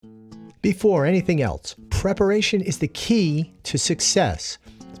Before anything else, preparation is the key to success.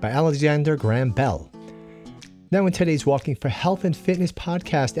 It's by Alexander Graham Bell. Now in today's Walking for Health and Fitness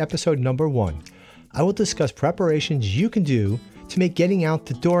podcast, episode number 1, I will discuss preparations you can do to make getting out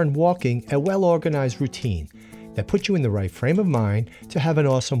the door and walking a well-organized routine that puts you in the right frame of mind to have an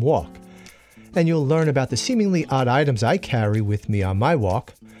awesome walk. And you'll learn about the seemingly odd items I carry with me on my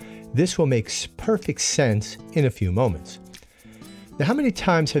walk. This will make perfect sense in a few moments. Now, how many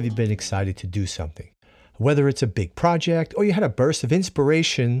times have you been excited to do something? Whether it's a big project or you had a burst of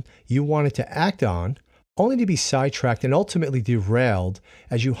inspiration you wanted to act on, only to be sidetracked and ultimately derailed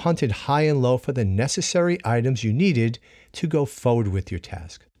as you hunted high and low for the necessary items you needed to go forward with your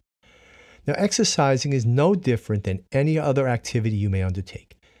task. Now, exercising is no different than any other activity you may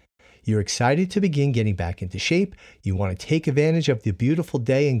undertake. You're excited to begin getting back into shape. You want to take advantage of the beautiful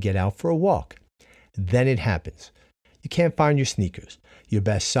day and get out for a walk. Then it happens. You can't find your sneakers. Your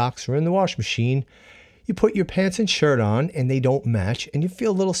best socks are in the wash machine. You put your pants and shirt on and they don't match and you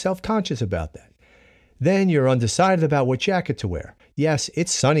feel a little self-conscious about that. Then you're undecided about what jacket to wear. Yes,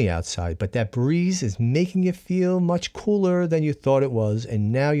 it's sunny outside, but that breeze is making you feel much cooler than you thought it was,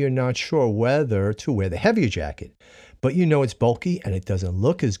 and now you're not sure whether to wear the heavier jacket. But you know it's bulky and it doesn't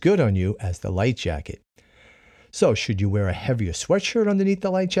look as good on you as the light jacket. So should you wear a heavier sweatshirt underneath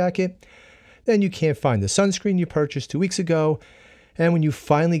the light jacket? Then you can't find the sunscreen you purchased 2 weeks ago. And when you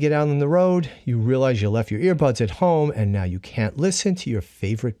finally get out on the road, you realize you left your earbuds at home and now you can't listen to your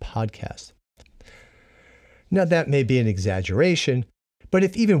favorite podcast. Now that may be an exaggeration, but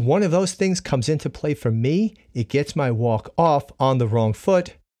if even one of those things comes into play for me, it gets my walk off on the wrong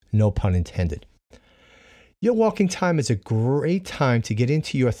foot, no pun intended. Your walking time is a great time to get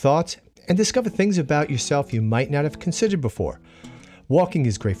into your thoughts and discover things about yourself you might not have considered before. Walking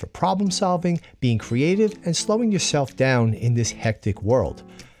is great for problem solving, being creative, and slowing yourself down in this hectic world.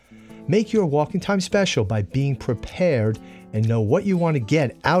 Make your walking time special by being prepared and know what you want to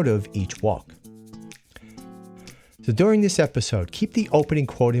get out of each walk. So during this episode, keep the opening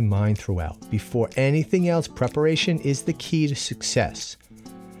quote in mind throughout. Before anything else, preparation is the key to success.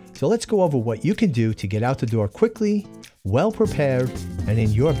 So let's go over what you can do to get out the door quickly, well prepared, and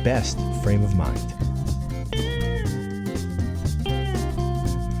in your best frame of mind.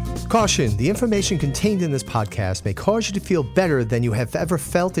 Caution, the information contained in this podcast may cause you to feel better than you have ever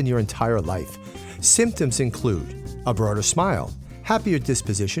felt in your entire life. Symptoms include a broader smile, happier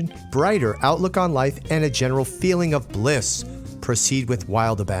disposition, brighter outlook on life, and a general feeling of bliss. Proceed with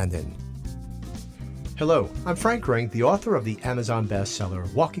wild abandon. Hello, I'm Frank Ring, the author of the Amazon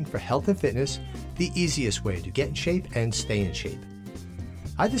bestseller, Walking for Health and Fitness, the easiest way to get in shape and stay in shape.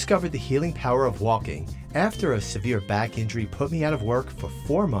 I discovered the healing power of walking after a severe back injury put me out of work for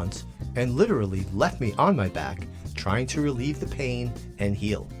 4 months and literally left me on my back trying to relieve the pain and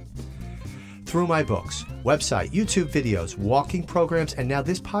heal. Through my books, website, YouTube videos, walking programs, and now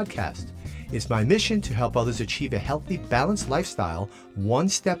this podcast, it's my mission to help others achieve a healthy, balanced lifestyle one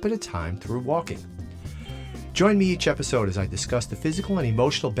step at a time through walking. Join me each episode as I discuss the physical and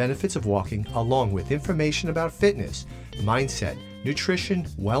emotional benefits of walking, along with information about fitness, mindset, nutrition,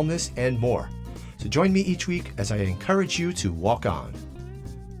 wellness, and more. So join me each week as I encourage you to walk on.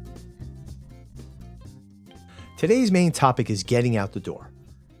 Today's main topic is getting out the door.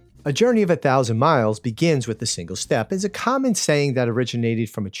 A journey of 1,000 miles begins with a single step is a common saying that originated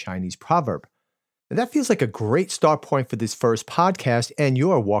from a Chinese proverb. And that feels like a great start point for this first podcast and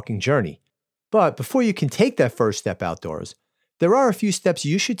your walking journey. But before you can take that first step outdoors, there are a few steps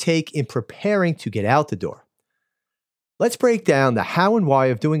you should take in preparing to get out the door. Let's break down the how and why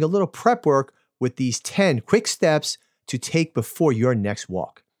of doing a little prep work with these 10 quick steps to take before your next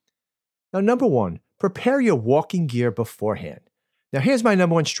walk. Now, number 1, prepare your walking gear beforehand. Now, here's my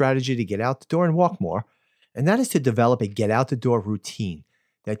number 1 strategy to get out the door and walk more, and that is to develop a get out the door routine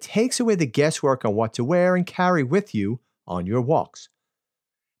that takes away the guesswork on what to wear and carry with you on your walks.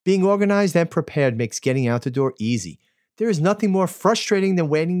 Being organized and prepared makes getting out the door easy. There is nothing more frustrating than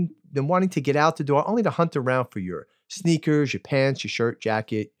wanting to get out the door only to hunt around for your sneakers, your pants, your shirt,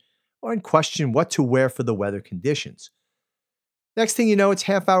 jacket, or in question what to wear for the weather conditions. Next thing you know, it's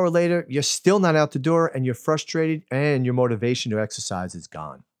half hour later, you're still not out the door and you're frustrated and your motivation to exercise is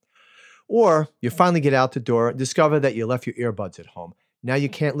gone. Or you finally get out the door and discover that you left your earbuds at home. Now you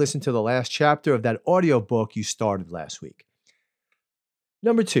can't listen to the last chapter of that audiobook you started last week.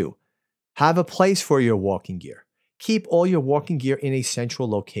 Number 2, have a place for your walking gear. Keep all your walking gear in a central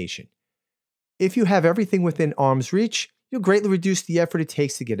location. If you have everything within arm's reach, you'll greatly reduce the effort it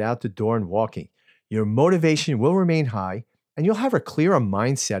takes to get out the door and walking. Your motivation will remain high, and you'll have a clearer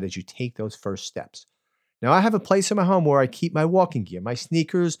mindset as you take those first steps. Now, I have a place in my home where I keep my walking gear, my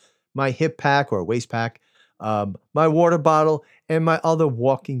sneakers, my hip pack or waist pack, my water bottle, and my other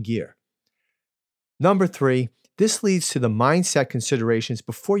walking gear. Number 3, this leads to the mindset considerations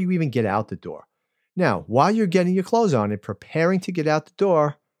before you even get out the door. Now, while you're getting your clothes on and preparing to get out the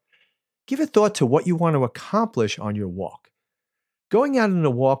door, give a thought to what you want to accomplish on your walk. Going out on a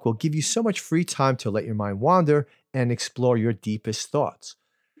walk will give you so much free time to let your mind wander and explore your deepest thoughts.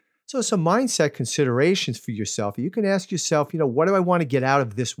 So some mindset considerations for yourself. You can ask yourself, what do I want to get out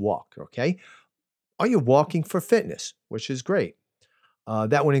of this walk? Okay. Are you walking for fitness, which is great?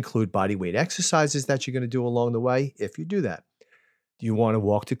 That would include body weight exercises that you're going to do along the way if you do that. Do you want to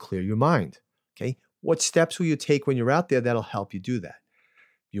walk to clear your mind? Okay. What steps will you take when you're out there that'll help you do that?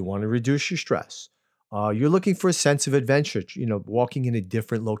 You want to reduce your stress. You're looking for a sense of adventure, walking in a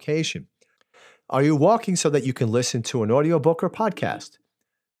different location. Are you walking so that you can listen to an audiobook or podcast?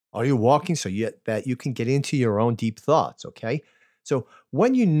 Are you walking so that you can get into your own deep thoughts? Okay. So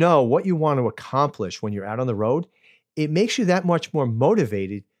when you know what you want to accomplish when you're out on the road, it makes you that much more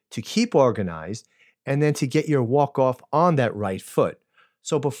motivated to keep organized and then to get your walk off on that right foot.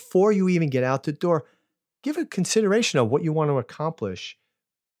 So before you even get out the door, give a consideration of what you want to accomplish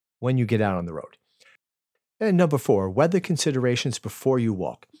when you get out on the road. And number 4, weather considerations before you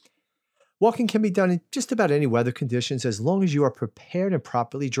walk. Walking can be done in just about any weather conditions as long as you are prepared and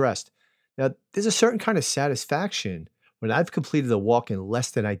properly dressed. Now, there's a certain kind of satisfaction when I've completed a walk in less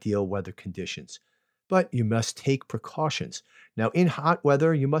than ideal weather conditions, but you must take precautions. Now, in hot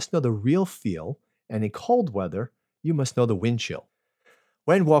weather, you must know the real feel, and in cold weather, you must know the wind chill.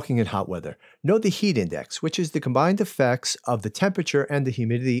 When walking in hot weather, know the heat index, which is the combined effects of the temperature and the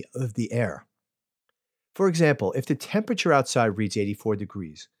humidity of the air. For example, if the temperature outside reads 84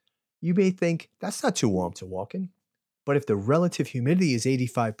 degrees, you may think that's not too warm to walk in. But if the relative humidity is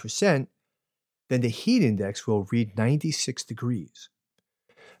 85%, then the heat index will read 96 degrees.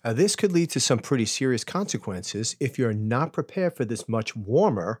 Now, this could lead to some pretty serious consequences if you're not prepared for this much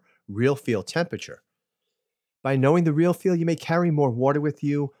warmer real feel temperature. By knowing the real feel, you may carry more water with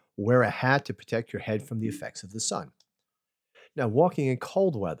you, wear a hat to protect your head from the effects of the sun. Now, walking in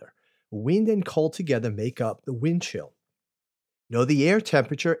cold weather, wind and cold together make up the wind chill. Know the air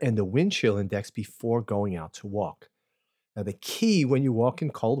temperature and the wind chill index before going out to walk. Now, the key when you walk in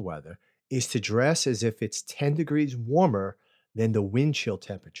cold weather is to dress as if it's 10 degrees warmer than the wind chill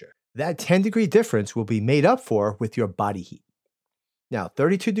temperature. That 10-degree difference will be made up for with your body heat. Now,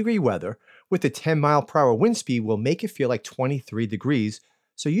 32-degree weather with a 10-mile-per-hour wind speed will make it feel like 23 degrees,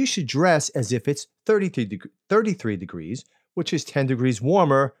 so you should dress as if it's 33 degrees, which is 10 degrees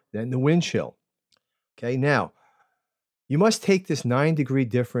warmer than the wind chill. Okay, now, you must take this 9-degree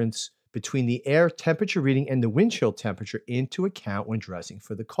difference between the air temperature reading and the wind chill temperature into account when dressing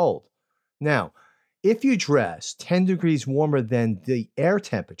for the cold. Now, if you dress 10 degrees warmer than the air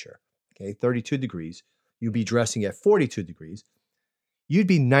temperature, 32 degrees, you'd be dressing at 42 degrees. You'd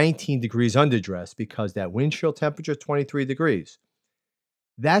be 19 degrees underdressed because that wind chill temperature is 23 degrees.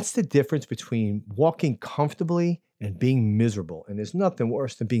 That's the difference between walking comfortably and being miserable. And there's nothing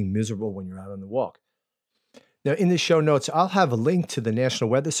worse than being miserable when you're out on the walk. Now, in the show notes, I'll have a link to the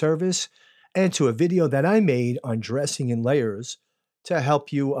National Weather Service and to a video that I made on dressing in layers to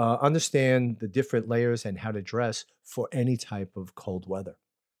help you understand the different layers and how to dress for any type of cold weather.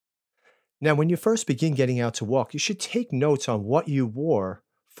 Now, when you first begin getting out to walk, you should take notes on what you wore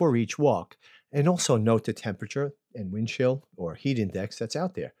for each walk and also note the temperature and wind chill or heat index that's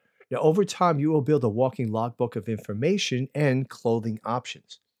out there. Now, over time, you will build a walking logbook of information and clothing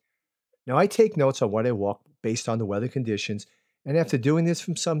options. Now, I take notes on what I walk based on the weather conditions, and after doing this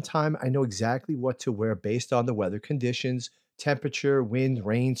for some time, I know exactly what to wear based on the weather conditions, temperature, wind,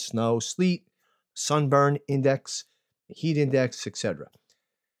 rain, snow, sleet, sunburn index, heat index, etc.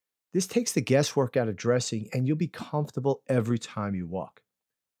 This takes the guesswork out of dressing, and you'll be comfortable every time you walk.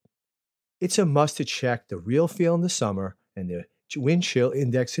 It's a must to check the real feel in the summer and the wind chill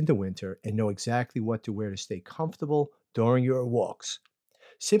index in the winter and know exactly what to wear to stay comfortable during your walks.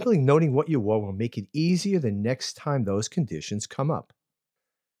 Simply noting what you wore will make it easier the next time those conditions come up.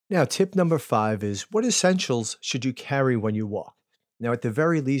 Now, tip number 5 is what essentials should you carry when you walk? Now, at the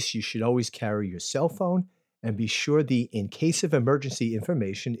very least, you should always carry your cell phone and be sure the in case of emergency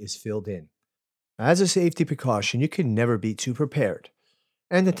information is filled in. As a safety precaution, you can never be too prepared.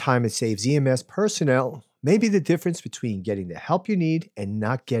 And the time it saves EMS personnel may be the difference between getting the help you need and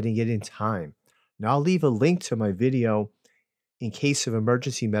not getting it in time. Now, I'll leave a link to my video in case of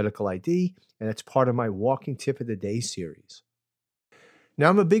emergency medical ID, and it's part of my Walking Tip of the Day series. Now,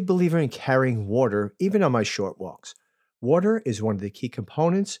 I'm a big believer in carrying water even on my short walks. Water is one of the key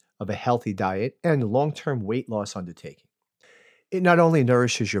components of a healthy diet and long-term weight loss undertaking. It not only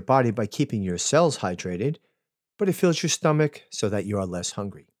nourishes your body by keeping your cells hydrated, but it fills your stomach so that you are less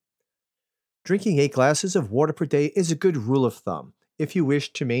hungry. Drinking 8 glasses of water per day is a good rule of thumb if you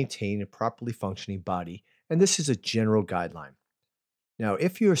wish to maintain a properly functioning body, and this is a general guideline. Now,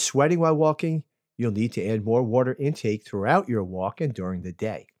 if you're sweating while walking, you'll need to add more water intake throughout your walk and during the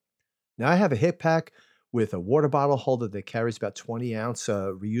day. Now, I have a hip pack with a water bottle holder that carries about 20-ounce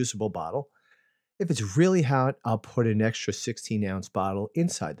reusable bottle. If it's really hot, I'll put an extra 16-ounce bottle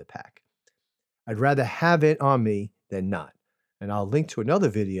inside the pack. I'd rather have it on me than not. And I'll link to another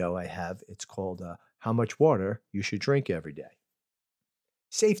video I have. It's called How Much Water You Should Drink Every Day.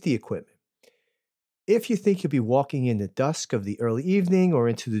 Safety equipment. If you think you'll be walking in the dusk of the early evening or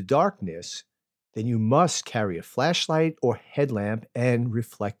into the darkness, then you must carry a flashlight or headlamp and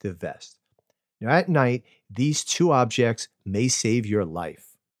reflective vest. Now, at night, these 2 objects may save your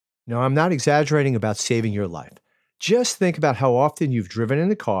life. Now, I'm not exaggerating about saving your life. Just think about how often you've driven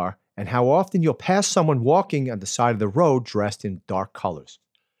in a car and how often you'll pass someone walking on the side of the road dressed in dark colors.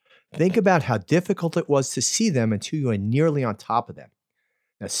 Think about how difficult it was to see them until you are nearly on top of them.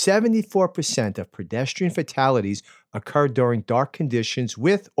 Now, 74% of pedestrian fatalities occur during dark conditions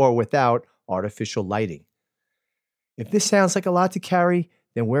with or without artificial lighting. If this sounds like a lot to carry,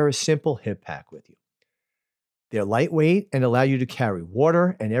 then wear a simple hip pack with you. They're lightweight and allow you to carry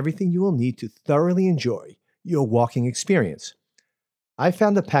water and everything you will need to thoroughly enjoy your walking experience. I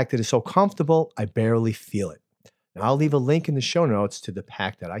found the pack that is so comfortable, I barely feel it. Now, I'll leave a link in the show notes to the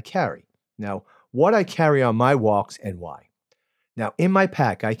pack that I carry. Now, what I carry on my walks and why. Now, in my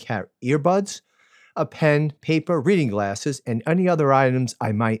pack, I carry earbuds, a pen, paper, reading glasses, and any other items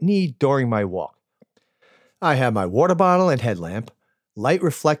I might need during my walk. I have my water bottle and headlamp, light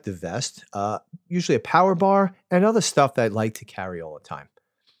reflective vest, usually a power bar, and other stuff that I like to carry all the time.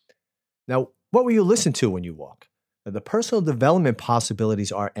 Now, what will you listen to when you walk? Now, the personal development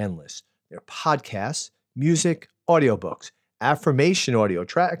possibilities are endless. There are podcasts, music, audiobooks, affirmation audio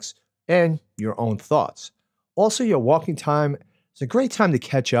tracks, and your own thoughts. Also, your walking time is a great time to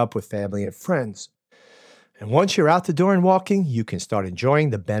catch up with family and friends. And once you're out the door and walking, you can start enjoying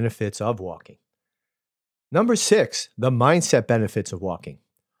the benefits of walking. Number 6, the mindset benefits of walking.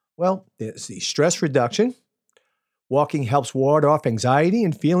 Well, there's the stress reduction. Walking helps ward off anxiety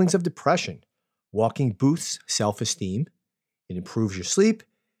and feelings of depression. Walking boosts self-esteem. It improves your sleep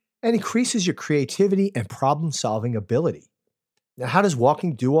and increases your creativity and problem-solving ability. Now, how does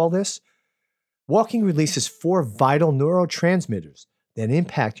walking do all this? Walking releases 4 vital neurotransmitters that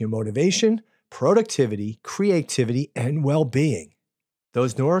impact your motivation, productivity, creativity, and well-being.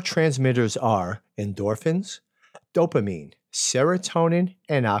 Those neurotransmitters are endorphins, dopamine, serotonin,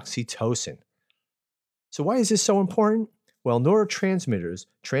 and oxytocin. So why is this so important? Well, neurotransmitters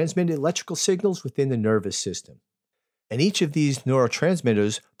transmit electrical signals within the nervous system. And each of these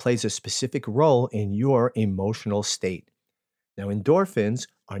neurotransmitters plays a specific role in your emotional state. Now, endorphins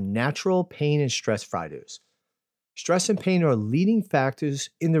are natural pain and stress fighters. Stress and pain are leading factors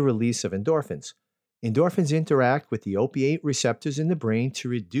in the release of endorphins. Endorphins interact with the opiate receptors in the brain to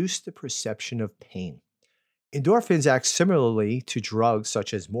reduce the perception of pain. Endorphins act similarly to drugs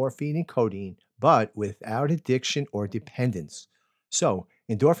such as morphine and codeine, but without addiction or dependence. So,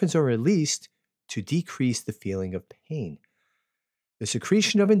 endorphins are released to decrease the feeling of pain. The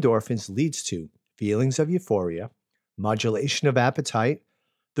secretion of endorphins leads to feelings of euphoria, modulation of appetite,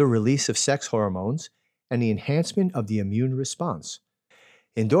 the release of sex hormones, and the enhancement of the immune response.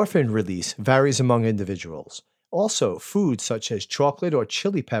 Endorphin release varies among individuals. Also, foods such as chocolate or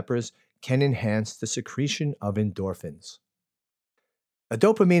chili peppers can enhance the secretion of endorphins. A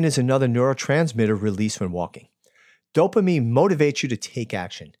dopamine is another neurotransmitter released when walking. Dopamine motivates you to take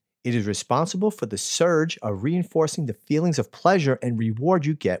action. It is responsible for the surge of reinforcing the feelings of pleasure and reward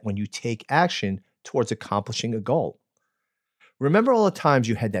you get when you take action towards accomplishing a goal. Remember all the times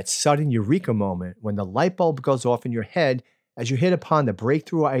you had that sudden eureka moment when the light bulb goes off in your head as you hit upon the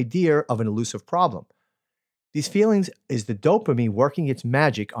breakthrough idea of an elusive problem. These feelings is the dopamine working its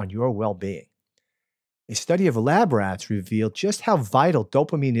magic on your well-being. A study of lab rats revealed just how vital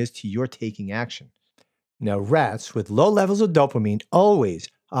dopamine is to your taking action. Now, rats with low levels of dopamine always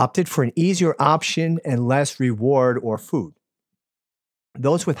opted for an easier option and less reward or food.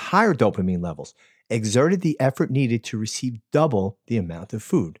 Those with higher dopamine levels exerted the effort needed to receive double the amount of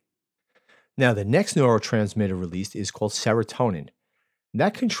food. Now, the next neurotransmitter released is called serotonin.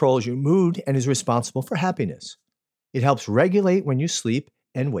 That controls your mood and is responsible for happiness. It helps regulate when you sleep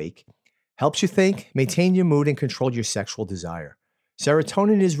and wake, helps you think, maintain your mood, and control your sexual desire.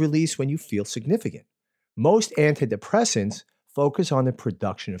 Serotonin is released when you feel significant. Most antidepressants focus on the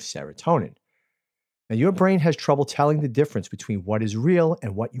production of serotonin. Now, your brain has trouble telling the difference between what is real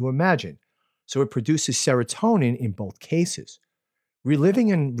and what you imagine, so it produces serotonin in both cases.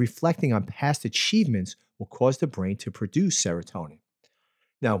 Reliving and reflecting on past achievements will cause the brain to produce serotonin.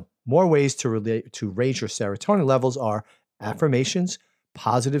 Now, more ways to raise your serotonin levels are affirmations,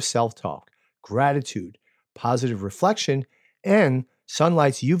 positive self talk, gratitude, positive reflection, and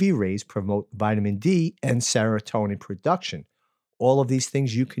sunlight's UV rays promote vitamin D and serotonin production. All of these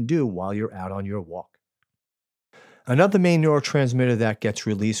things you can do while you're out on your walk. Another main neurotransmitter that gets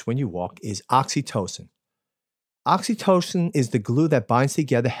released when you walk is oxytocin. Oxytocin is the glue that binds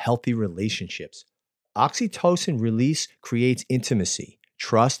together healthy relationships. Oxytocin release creates intimacy,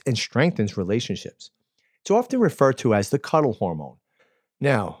 trust, and strengthens relationships. It's often referred to as the cuddle hormone.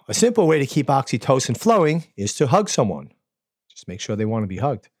 Now, a simple way to keep oxytocin flowing is to hug someone. Just make sure they want to be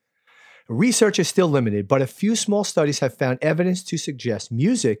hugged. Research is still limited, but a few small studies have found evidence to suggest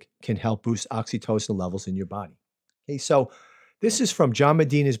music can help boost oxytocin levels in your body. Okay, so this is from John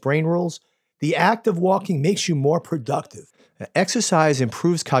Medina's Brain Rules. The act of walking makes you more productive. Exercise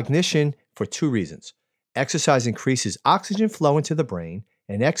improves cognition for two reasons. Exercise increases oxygen flow into the brain,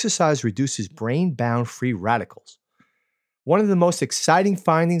 and exercise reduces brain-bound free radicals. One of the most exciting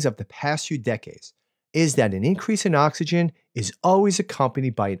findings of the past few decades is that an increase in oxygen is always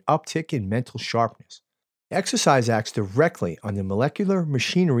accompanied by an uptick in mental sharpness. Exercise acts directly on the molecular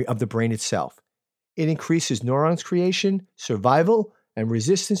machinery of the brain itself. It increases neurons creation, survival, and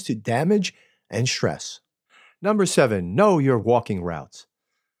resistance to damage and stress. Number 7, know your walking routes.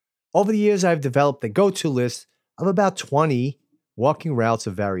 Over the years, I've developed a go-to list of about 20 walking routes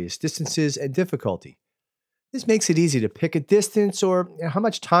of various distances and difficulty. This makes it easy to pick a distance or how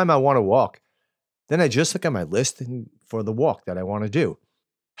much time I want to walk. Then I just look at my list for the walk that I want to do.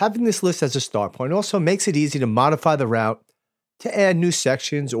 Having this list as a start point also makes it easy to modify the route to add new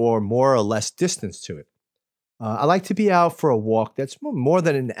sections or more or less distance to it. I like to be out for a walk that's more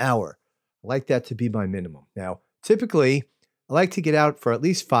than an hour. I like that to be my minimum. Now, typically, I like to get out for at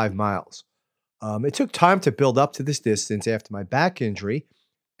least 5 miles. It took time to build up to this distance after my back injury,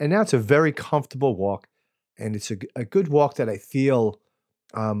 and now it's a very comfortable walk, and it's a good walk that I feel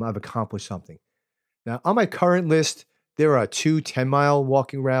I've accomplished something. Now, on my current list, there are 2 10-mile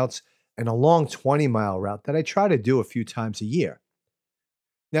walking routes and a long 20-mile route that I try to do a few times a year.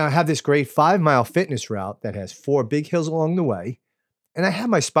 Now, I have this great 5-mile fitness route that has 4 big hills along the way, and I have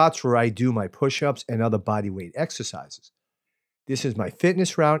my spots where I do my push-ups and other bodyweight exercises. This is my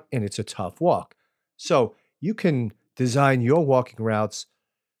fitness route, and it's a tough walk. So you can design your walking routes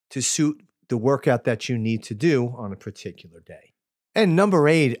to suit the workout that you need to do on a particular day. And number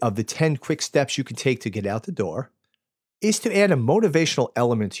 8 of the 10 quick steps you can take to get out the door is to add a motivational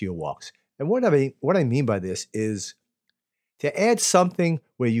element to your walks. And what I mean by this is to add something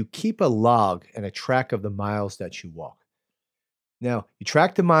where you keep a log and a track of the miles that you walk. Now, you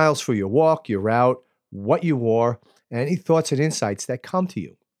track the miles for your walk, your route, what you wore, and any thoughts and insights that come to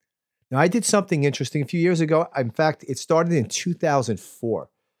you. Now, I did something interesting a few years ago. In fact, it started in 2004.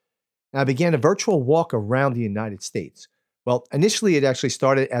 And I began a virtual walk around the United States. Well, initially, it actually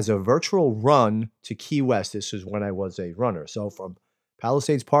started as a virtual run to Key West. This is when I was a runner. So from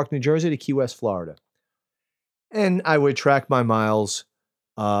Palisades Park, New Jersey to Key West, Florida. And I would track my miles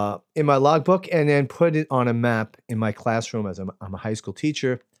in my logbook and then put it on a map in my classroom as I'm a high school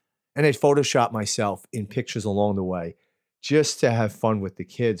teacher. And I'd Photoshop myself in pictures along the way just to have fun with the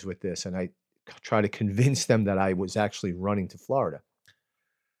kids with this. And I try to convince them that I was actually running to Florida.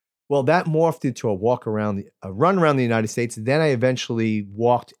 Well, that morphed into a run around the United States. Then I eventually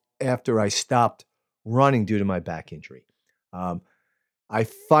walked after I stopped running due to my back injury. I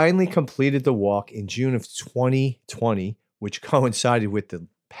finally completed the walk in June of 2020, which coincided with the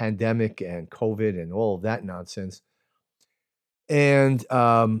pandemic and COVID and all of that nonsense. And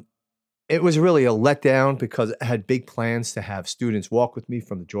it was really a letdown because I had big plans to have students walk with me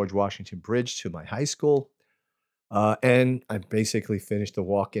from the George Washington Bridge to my high school. And I basically finished the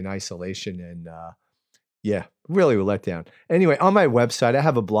walk in isolation and really a letdown. Anyway, on my website, I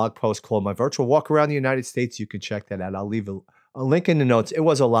have a blog post called My Virtual Walk Around the United States. You can check that out. I'll leave a link in the notes. It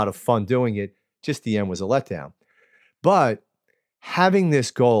was a lot of fun doing it. Just the end was a letdown. But having this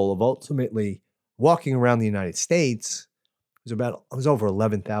goal of ultimately walking around the United States, it was over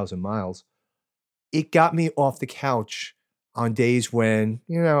 11,000 miles. It got me off the couch on days when,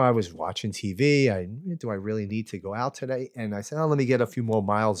 I was watching TV. Do I really need to go out today? And I said, let me get a few more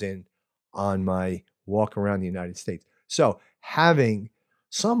miles in on my walk around the United States. So having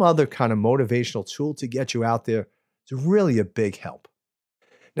some other kind of motivational tool to get you out there is really a big help.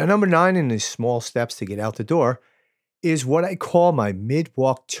 Now, number 9 in these small steps to get out the door is what I call my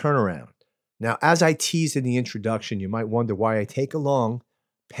mid-walk turnaround. Now, as I teased in the introduction, you might wonder why I take along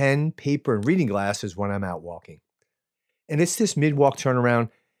pen, paper, and reading glasses when I'm out walking. And it's this mid-walk turnaround.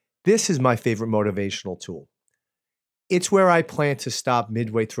 This is my favorite motivational tool. It's where I plan to stop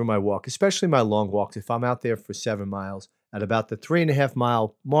midway through my walk, especially my long walks. If I'm out there for 7 miles, at about the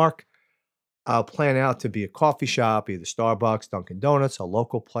 3.5-mile mark, I'll plan out to be a coffee shop, either Starbucks, Dunkin' Donuts, a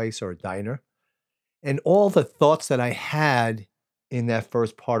local place, or a diner. And all the thoughts that I had in that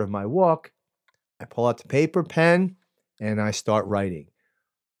first part of my walk, I pull out the paper, pen, and I start writing.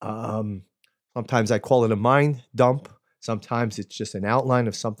 Sometimes I call it a mind dump. Sometimes it's just an outline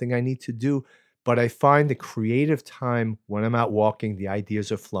of something I need to do. But I find the creative time when I'm out walking, the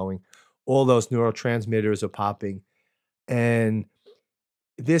ideas are flowing, all those neurotransmitters are popping. And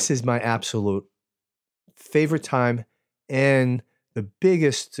this is my absolute favorite time and the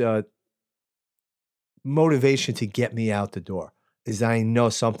biggest motivation to get me out the door is I know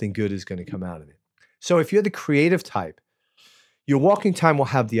something good is going to come out of it. So if you're the creative type, your walking time will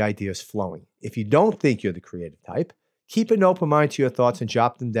have the ideas flowing. If you don't think you're the creative type, keep an open mind to your thoughts and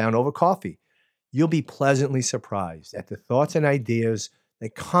jot them down over coffee. You'll be pleasantly surprised at the thoughts and ideas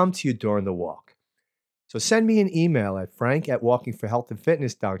that come to you during the walk. So send me an email at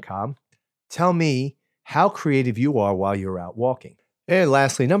frank@walkingforhealthandfitness.com. Tell me how creative you are while you're out walking. And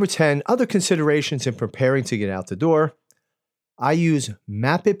lastly, number 10, other considerations in preparing to get out the door. I use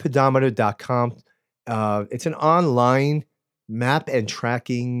mapitpedometer.com. It's an online map and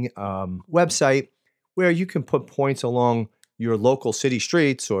tracking website where you can put points along your local city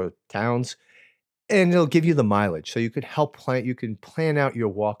streets or towns, and it'll give you the mileage. So you can plan out your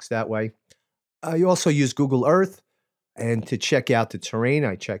walks that way. You also use Google Earth, and to check out the terrain,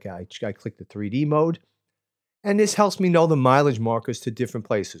 I click the 3D mode. And this helps me know the mileage markers to different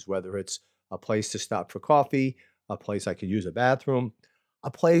places, whether it's a place to stop for coffee, a place I could use a bathroom, a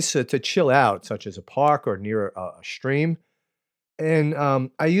place to chill out, such as a park or near a stream. And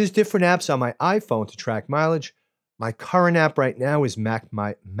I use different apps on my iPhone to track mileage. My current app right now is Map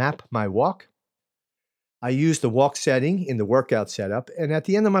My Walk. I use the walk setting in the workout setup, and at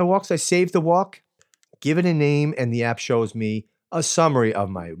the end of my walks, I save the walk, give it a name, and the app shows me a summary of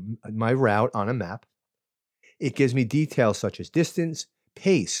my route on a map. It gives me details such as distance,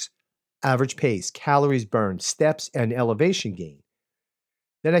 pace, average pace, calories burned, steps, and elevation gain.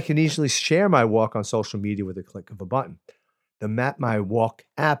 Then I can easily share my walk on social media with a click of a button. The Map My Walk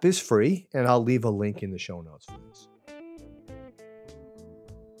app is free, and I'll leave a link in the show notes for this.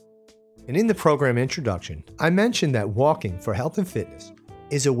 And in the program introduction, I mentioned that Walking for Health and Fitness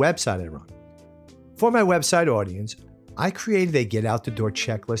is a website I run. For my website audience, I created a get out the door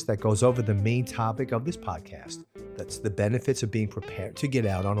checklist that goes over the main topic of this podcast. That's the benefits of being prepared to get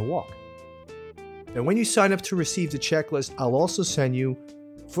out on a walk. And when you sign up to receive the checklist, I'll also send you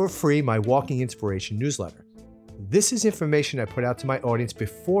for free my Walking Inspiration newsletter. This is information I put out to my audience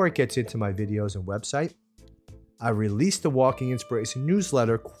before it gets into my videos and website. I release the Walking Inspiration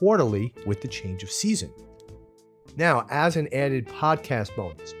newsletter quarterly with the change of season. Now, as an added podcast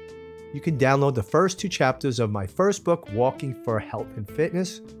bonus, you can download the first 2 chapters of my first book, Walking for Health and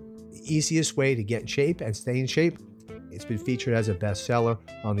Fitness, the easiest way to get in shape and stay in shape. It's been featured as a bestseller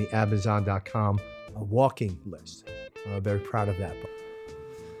on the Amazon.com walking list. I'm very proud of that book.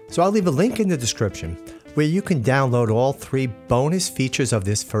 So I'll leave a link in the description where you can download all 3 bonus features of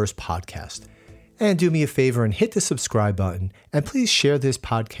this first podcast. And do me a favor and hit the subscribe button, and please share this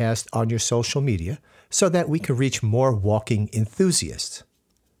podcast on your social media so that we can reach more walking enthusiasts.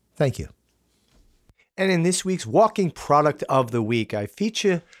 Thank you. And in this week's Walking Product of the Week, I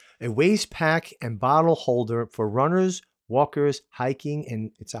feature a waist pack and bottle holder for runners, walkers, hiking,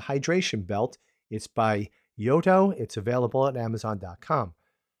 and it's a hydration belt. It's by Yoto. It's available at Amazon.com.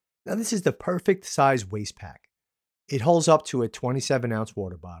 Now, this is the perfect size waist pack. It holds up to a 27-ounce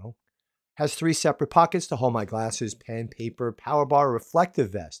water bottle, has 3 separate pockets to hold my glasses, pen, paper, power bar,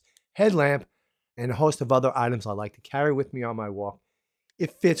 reflective vest, headlamp, and a host of other items I like to carry with me on my walk.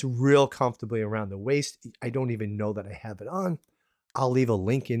 It fits real comfortably around the waist. I don't even know that I have it on. I'll leave a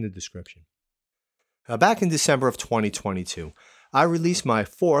link in the description. Back in December of 2022, I released my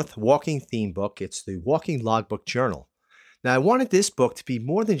 4th walking theme book. It's the Walking Logbook Journal. Now, I wanted this book to be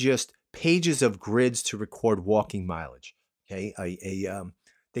more than just pages of grids to record walking mileage. Okay,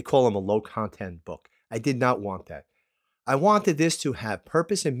 they call them a low-content book. I did not want that. I wanted this to have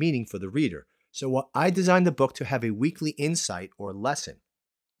purpose and meaning for the reader. So I designed the book to have a weekly insight or lesson.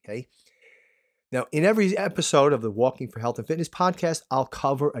 Okay. Now, in every episode of the Walking for Health and Fitness podcast, I'll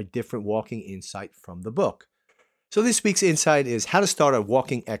cover a different walking insight from the book. So this week's insight is how to start a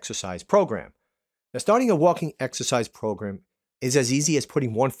walking exercise program. Now, starting a walking exercise program is as easy as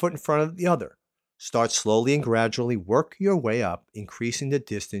putting one foot in front of the other. Start slowly and gradually work your way up, increasing the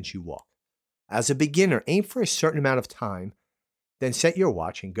distance you walk. As a beginner, aim for a certain amount of time, then set your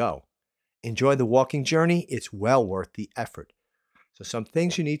watch and go. Enjoy the walking journey. It's well worth the effort. So some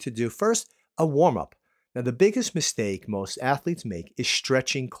things you need to do. First, a warm-up. Now, the biggest mistake most athletes make is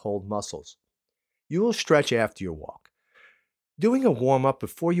stretching cold muscles. You will stretch after your walk. Doing a warm-up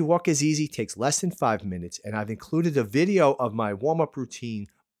before you walk is easy, takes less than 5 minutes, and I've included a video of my warm-up routine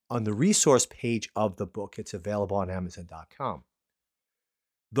on the resource page of the book. It's available on Amazon.com.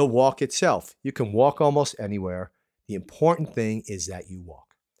 The walk itself. You can walk almost anywhere. The important thing is that you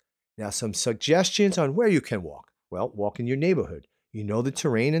walk. Now, some suggestions on where you can walk. Well, walk in your neighborhood. You know the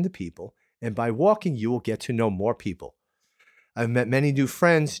terrain and the people, and by walking, you will get to know more people. I've met many new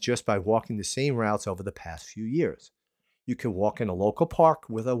friends just by walking the same routes over the past few years. You can walk in a local park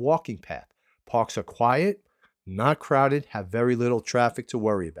with a walking path. Parks are quiet, not crowded, have very little traffic to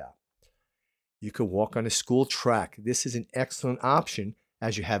worry about. You can walk on a school track. This is an excellent option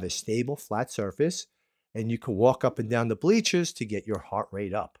as you have a stable, flat surface, and you can walk up and down the bleachers to get your heart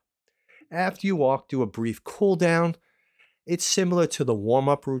rate up. After you walk, do a brief cool down. It's similar to the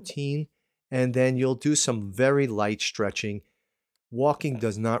warm-up routine, and then you'll do some very light stretching. Walking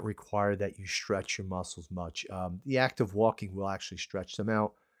does not require that you stretch your muscles much. The act of walking will actually stretch them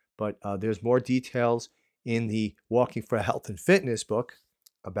out, but there's more details in the Walking for Health and Fitness book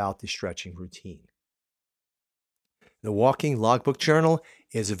about the stretching routine. The Walking Logbook Journal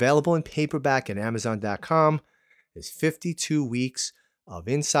is available in paperback at Amazon.com. There's 52 weeks of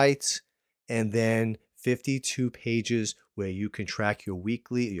insights and then 52 pages where you can track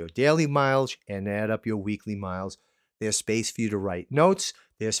your daily mileage and add up your weekly miles. There's space for you to write notes.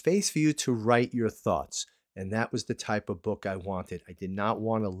 There's space for you to write your thoughts. And that was the type of book I wanted. I did not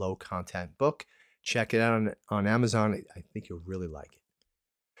want a low-content book. Check it out on Amazon. I think you'll really like it.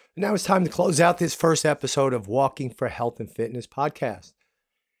 Now it's time to close out this first episode of Walking for Health and Fitness podcast.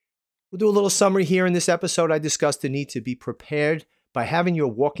 We'll do a little summary here. In this episode, I discussed the need to be prepared by having your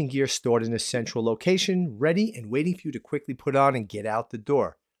walking gear stored in a central location, ready and waiting for you to quickly put on and get out the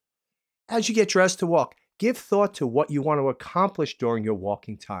door. As you get dressed to walk, give thought to what you want to accomplish during your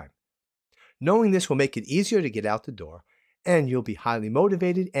walking time. Knowing this will make it easier to get out the door, and you'll be highly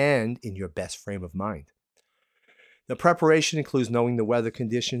motivated and in your best frame of mind. The preparation includes knowing the weather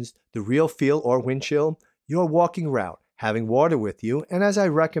conditions, the real feel or wind chill, your walking route, having water with you, and as I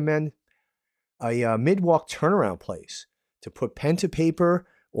recommend, a mid-walk turnaround place to put pen to paper,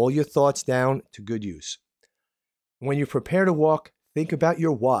 all your thoughts down to good use. When you prepare to walk, think about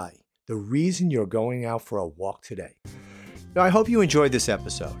your why, the reason you're going out for a walk today. Now, I hope you enjoyed this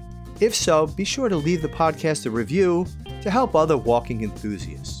episode. If so, be sure to leave the podcast a review to help other walking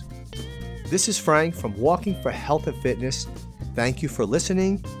enthusiasts. This is Frank from Walking for Health and Fitness. Thank you for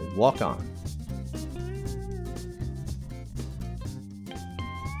listening and walk on.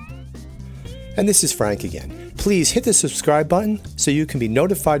 And this is Frank again. Please hit the subscribe button so you can be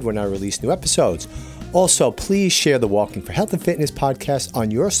notified when I release new episodes. Also, please share the Walking for Health and Fitness podcast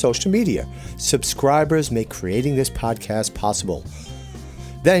on your social media. Subscribers make creating this podcast possible.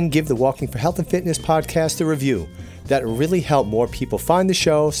 Then give the Walking for Health and Fitness podcast a review. That will really help more people find the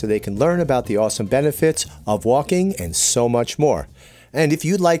show so they can learn about the awesome benefits of walking and so much more. And if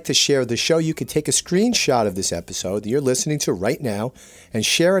you'd like to share the show, you can take a screenshot of this episode that you're listening to right now and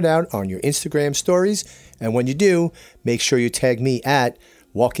share it out on your Instagram stories. And when you do, make sure you tag me at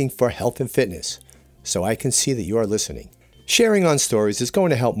Walking for Health and Fitness so I can see that you are listening. Sharing on stories is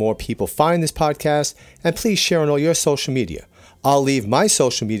going to help more people find this podcast, and please share on all your social media. I'll leave my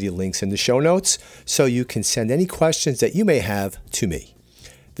social media links in the show notes so you can send any questions that you may have to me.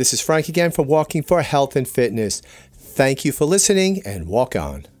 This is Frank again from Walking for Health and Fitness. Thank you for listening and walk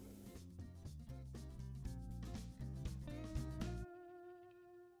on.